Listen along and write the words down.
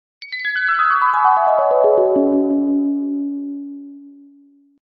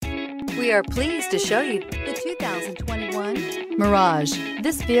We are pleased to show you the 2021 Mirage.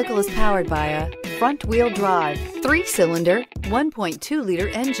 This vehicle is powered by a front-wheel drive, 3-cylinder, 1.2-liter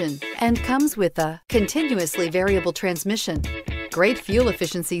engine, and comes with a continuously variable transmission. Great fuel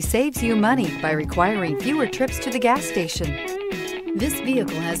efficiency saves you money by requiring fewer trips to the gas station. This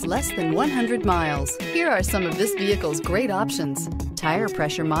vehicle has less than 100 miles. Here are some of this vehicle's great options: tire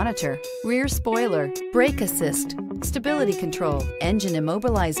pressure monitor, rear spoiler, brake assist, stability control, engine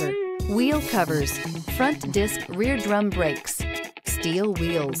immobilizer, wheel covers, front disc rear drum brakes, steel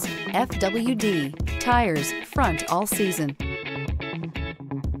wheels, FWD, tires front all season.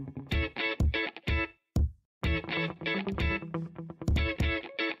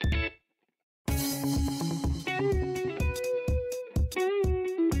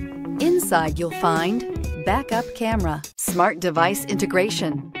 Inside you'll find backup camera, smart device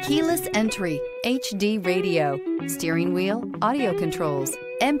integration, keyless entry, HD radio, steering wheel audio controls,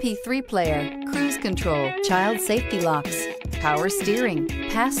 MP3 player, cruise control, child safety locks, power steering,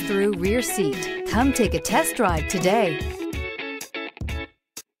 pass-through rear seat. Come take a test drive today.